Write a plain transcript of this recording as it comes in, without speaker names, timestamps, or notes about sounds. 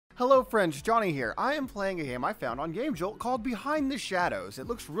Hello friends, Jonnii here. I am playing a game I found on GameJolt called Behind the Shadows. It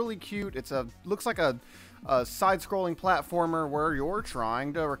looks really cute. Looks like a side-scrolling platformer where you're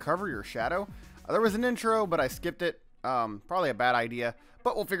trying to recover your shadow. There was an intro, but I skipped it. Probably a bad idea,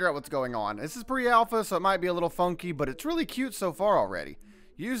 but we'll figure out what's going on. This is pre-alpha, so it might be a little funky, but it's really cute so far already.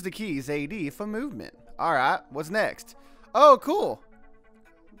 Use the keys AD for movement. Alright, what's next? Oh, cool.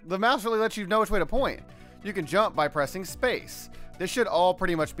 The mouse really lets you know which way to point. You can jump by pressing space. This should all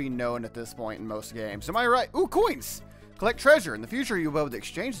pretty much be known at this point in most games. Am I right? Ooh, coins! Collect treasure. In the future, you'll be able to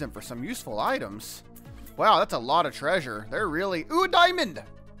exchange them for some useful items. Wow, that's a lot of treasure. They're really... Ooh, a diamond!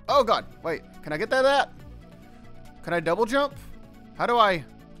 Oh, God. Wait, can I get that? Can I double jump? How do I...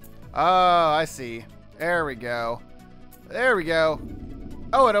 Oh, I see. There we go. There we go.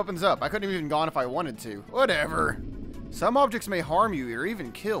 Oh, it opens up. I couldn't have even gone if I wanted to. Whatever. Some objects may harm you or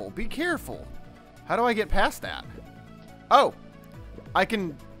even kill. Be careful. How do I get past that? Oh. I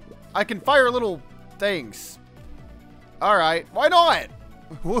can fire little things. Alright, why not?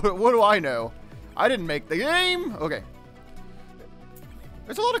 What do I know? I didn't make the game. Okay.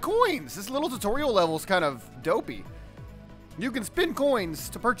 There's a lot of coins. This little tutorial level is kind of dopey. You can spin coins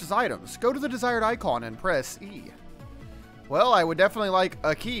to purchase items. Go to the desired icon and press E. Well, I would definitely like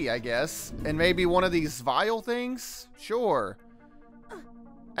a key, I guess. And maybe one of these vial things? Sure.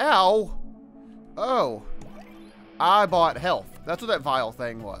 Ow. Oh. I bought health. That's what that vial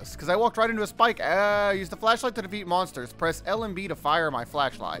thing was. Because I walked right into a spike. Use the flashlight to defeat monsters. Press L and B to fire my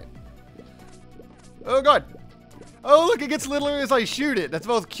flashlight. Oh, God. Oh, look, it gets littler as I shoot it. That's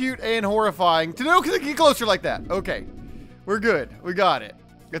both cute and horrifying. To know, get closer like that. Okay. We're good. We got it.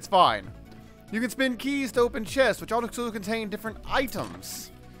 It's fine. You can spin keys to open chests, which also contain different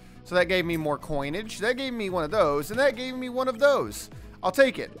items. So that gave me more coinage. That gave me one of those. And that gave me one of those. I'll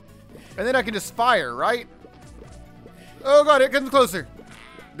take it. And then I can just fire, right? Oh, God, it comes closer.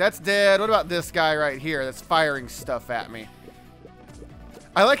 That's dead. What about this guy right here that's firing stuff at me?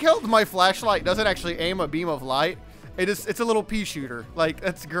 I like how my flashlight doesn't actually aim a beam of light. It's a little pea shooter. Like,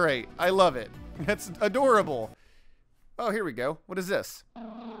 that's great. I love it. That's adorable. Oh, here we go. What is this?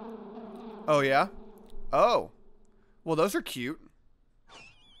 Oh, yeah? Oh. Well, those are cute.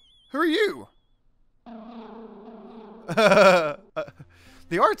 Who are you? The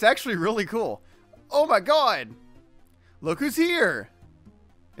art's actually really cool. Oh, my God. Look who's here.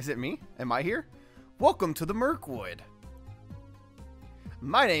 Is it me? Am I here? Welcome to the Mirkwood.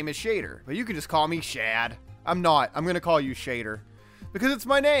 My name is Shader, but you can just call me Shad. I'm not. I'm going to call you Shader because it's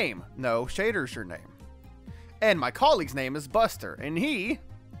my name. No, Shader's your name. And my colleague's name is Buster, and he...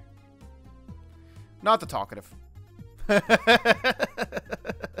 Not the talkative.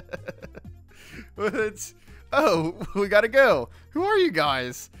 Oh, we gotta go. Who are you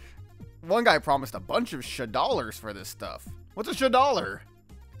guys? One guy promised a bunch of $dollars for this stuff. What's a $?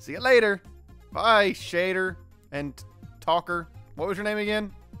 See you later. Bye, Shader and Talker. What was your name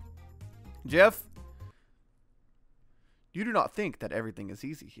again? Jeff? You do not think that everything is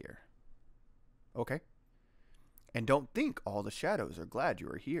easy here. Okay. And don't think all the shadows are glad you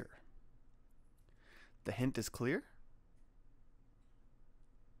are here. The hint is clear?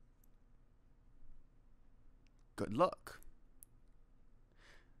 Good luck.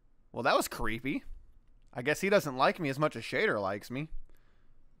 Well, that was creepy. I guess he doesn't like me as much as Shader likes me.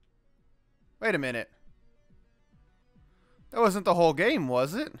 Wait a minute. That wasn't the whole game,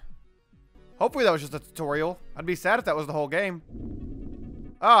 was it? Hopefully that was just a tutorial. I'd be sad if that was the whole game.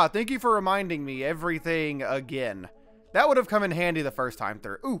 Ah, thank you for reminding me everything again. That would have come in handy the first time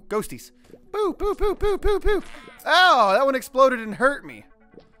through. Ooh, ghosties. Boo, boo, boo, boo, boo, boo. Ow, that one exploded and hurt me.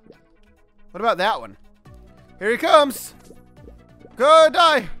 What about that one? Here he comes. Go,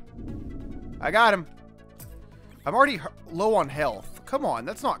 die. I got him. I'm already low on health. Come on,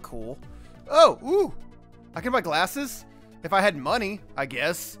 that's not cool. Oh, ooh. I can buy glasses? If I had money, I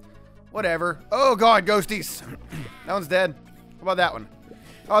guess. Whatever. Oh, God, ghosties. That one's dead. What about that one?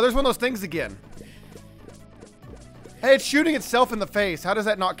 Oh, there's one of those things again. Hey, it's shooting itself in the face. How does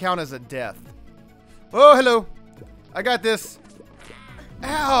that not count as a death? Oh, hello. I got this.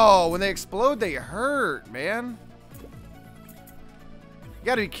 Ow, when they explode, they hurt, man. You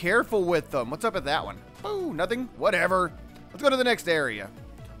gotta be careful with them. What's up with that one? Ooh, nothing. Whatever. Let's go to the next area.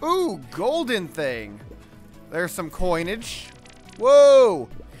 Ooh, golden thing. There's some coinage. Whoa.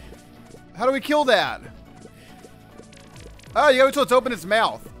 How do we kill that? Oh, you gotta wait till it's open its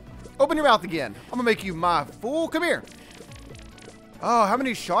mouth. Open your mouth again. I'm gonna make you my fool. Come here. Oh, how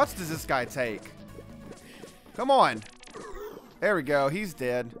many shots does this guy take? Come on. There we go. He's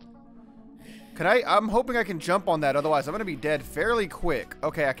dead. I'm hoping I can jump on that. Otherwise, I'm gonna be dead fairly quick.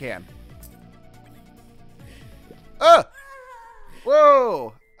 Okay, I can.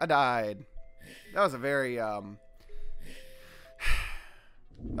 Whoa! I died. That was a very, that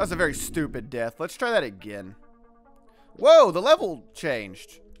was a very stupid death. Let's try that again. Whoa, the level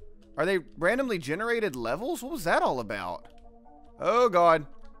changed. Are they randomly generated levels? What was that all about? Oh, God.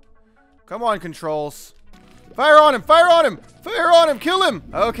 Come on, controls. Fire on him! Fire on him! Fire on him! Kill him!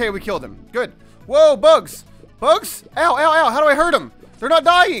 Okay, we killed him. Good. Whoa, bugs! Bugs? Ow, ow, ow. How do I hurt them? They're not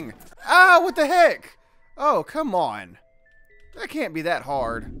dying. Ah, what the heck? Oh, come on. That can't be that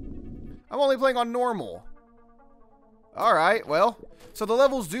hard. I'm only playing on normal. Alright, well. So the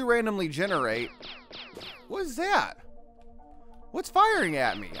levels do randomly generate. What is that? What's firing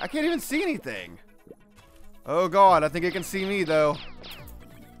at me? I can't even see anything. Oh, God. I think it can see me, though.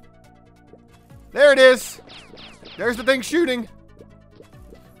 There it is. There's the thing shooting.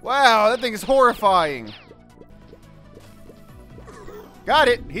 Wow, that thing is horrifying. Got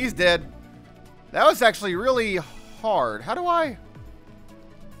it. He's dead. That was actually really hard. How do I...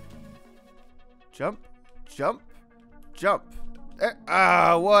 Jump, jump, jump.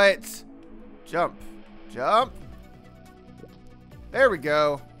 What? Jump, jump. There we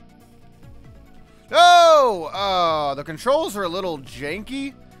go. Oh, the controls are a little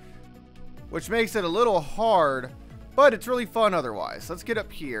janky, which makes it a little hard, but it's really fun otherwise. Let's get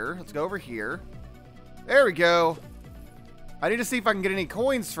up here. Let's go over here. There we go. I need to see if I can get any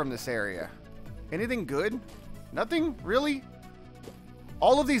coins from this area. Anything good? Nothing? Really?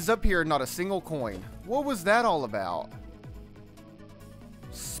 All of these up here, not a single coin. What was that all about?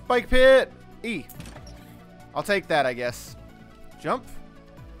 Spike pit. E. I'll take that, I guess. Jump.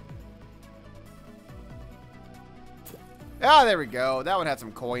 Ah, there we go. That one had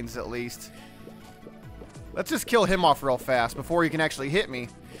some coins at least. Let's just kill him off real fast before he can actually hit me.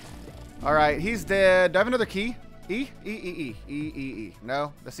 Alright, he's dead. Do I have another key? E? E.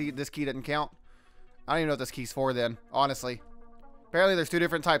 No, this key didn't count. I don't even know what this key's for then, honestly. Apparently there's two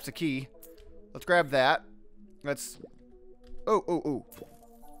different types of key. Let's grab that. Let's... Oh,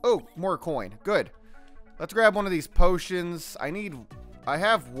 more coin. Good. Let's grab one of these potions. I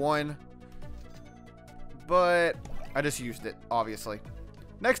have one, but I just used it, obviously.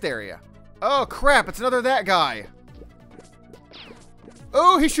 Next area. Oh, crap. It's another that guy.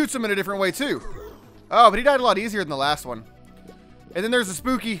 Oh, he shoots him in a different way, too. Oh, but he died a lot easier than the last one. And then there's a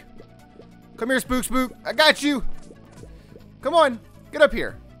spooky. Come here, spook. I got you. Come on. Get up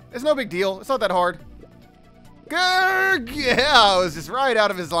here. It's no big deal. It's not that hard. Grr! Yeah, it was just right out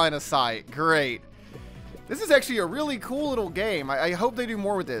of his line of sight. Great. This is actually a really cool little game. I hope they do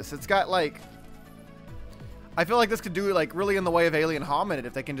more with this. It's got like... I feel like this could do like really in the way of Alien Hominid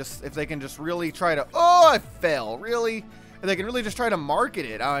if they can just really try to... Oh, I fell. Really? If they can really just try to market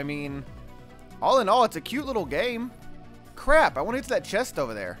it. I mean, all in all, it's a cute little game. Crap, I want to get to that chest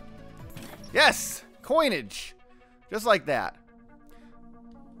over there. Yes! Coinage. Just like that.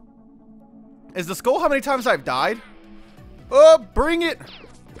 Is the skull how many times I've died? Oh, bring it!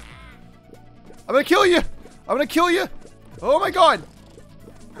 I'm gonna kill you! I'm gonna kill you! Oh my god!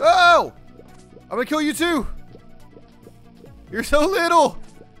 Oh! I'm gonna kill you too! You're so little!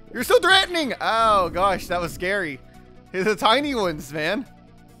 You're so threatening! Oh gosh, that was scary. The tiny ones, man.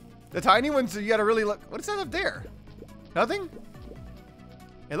 The tiny ones, you gotta really look. What is that up there? Nothing?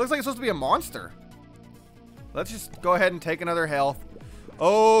 It looks like it's supposed to be a monster. Let's just go ahead and take another health.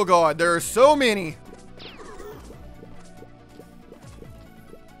 Oh god, there are so many.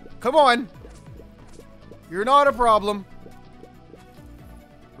 Come on. You're not a problem.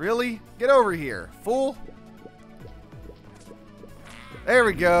 Really? Get over here, fool. There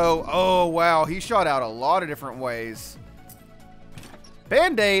we go. Oh wow, he shot out a lot of different ways.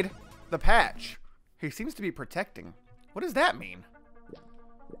 Band-Aid, the patch. He seems to be protecting. What does that mean?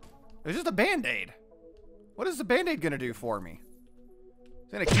 It's just a Band-Aid. What is the Band-Aid gonna do for me?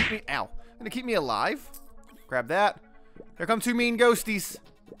 It's gonna keep me, ow. Gonna keep me alive. Grab that. Here come two mean ghosties.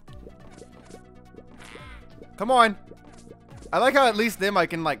 Come on. I like how at least them I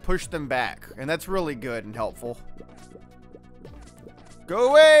can like push them back. And that's really good and helpful. Go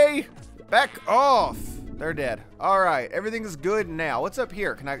away. Back off. They're dead. Alright, everything's good now. What's up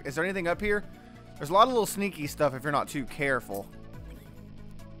here? Is there anything up here? There's a lot of little sneaky stuff if you're not too careful.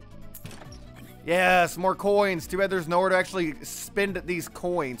 Yes, more coins. Too bad there's nowhere to actually spend these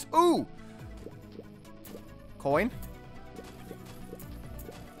coins. Ooh! Coin?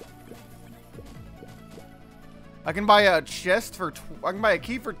 I can buy a chest for... I can buy a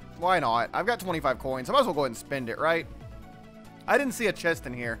key for... Why not? I've got 25 coins. I might as well go ahead and spend it, right? I didn't see a chest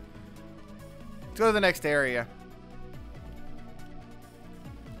in here. Let's go to the next area.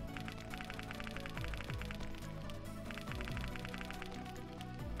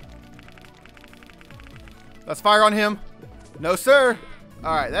 Let's fire on him. No, sir.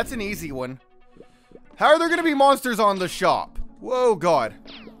 Alright, that's an easy one. How are there going to be monsters on the shop? Whoa, God.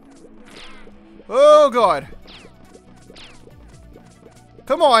 Oh, God.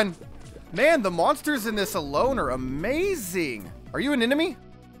 Come on. Man, the monsters in this alone are amazing. Are you an enemy?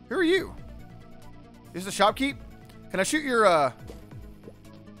 Who are you? Is the shopkeep? Can I shoot your, I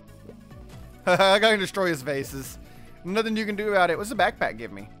gotta destroy his vases. Nothing you can do about it. What's the backpack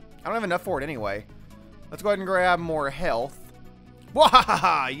give me? I don't have enough for it anyway. Let's go ahead and grab more health.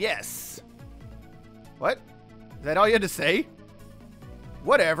 Wahaha, yes. What? Is that all you had to say?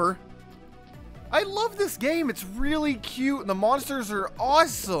 Whatever. I love this game. It's really cute, and the monsters are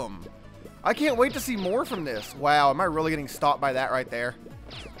awesome. I can't wait to see more from this. Wow, am I really getting stopped by that right there?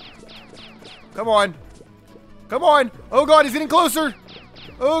 Come on. Come on. Oh, God, he's getting closer.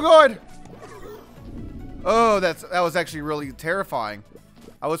 Oh, God. Oh, that was actually really terrifying.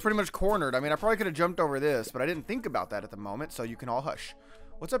 I was pretty much cornered. I mean, I probably could have jumped over this, but I didn't think about that at the moment, so you can all hush.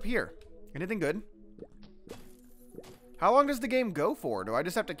 What's up here? Anything good? How long does the game go for? Do I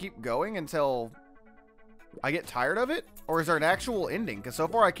just have to keep going until I get tired of it? Or is there an actual ending? Because so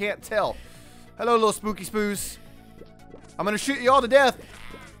far I can't tell. Hello, little spooky spoos. I'm going to shoot you all to death.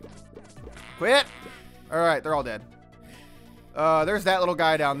 Quit. Alright, they're all dead. There's that little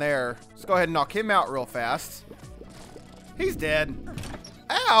guy down there. Let's go ahead and knock him out real fast. He's dead.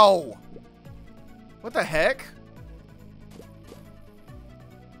 Ow! What the heck?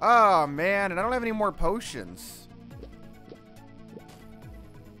 Oh, man, and I don't have any more potions.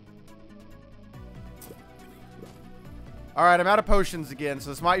 Alright, I'm out of potions again, so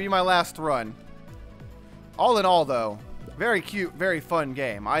this might be my last run. All in all, though, very cute, very fun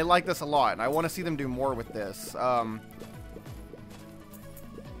game. I like this a lot, and I want to see them do more with this. I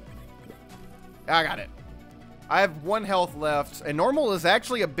got it. I have 1 health left, and normal is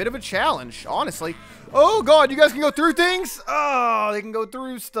actually a bit of a challenge, honestly. Oh, God, you guys can go through things? Oh, they can go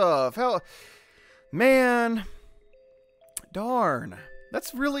through stuff. Hell, man. Darn.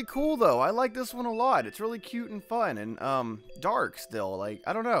 That's really cool, though. I like this one a lot. It's really cute and fun, and dark still. Like,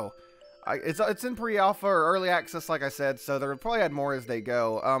 I don't know. It's in pre-alpha or early access, like I said, so they'll probably add more as they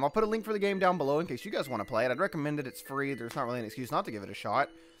go. I'll put a link for the game down below in case you guys want to play it. I'd recommend it. It's free. There's not really an excuse not to give it a shot.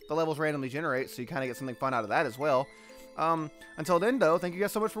 The levels randomly generate, so you kind of get something fun out of that as well. Until then, though, thank you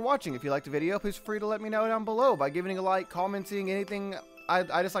guys so much for watching. If you liked the video, please feel free to let me know down below by giving a like, commenting, anything.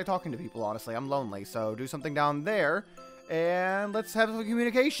 I just like talking to people, honestly. I'm lonely, so do something down there, and let's have some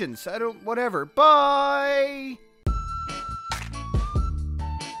communications. Whatever. Bye!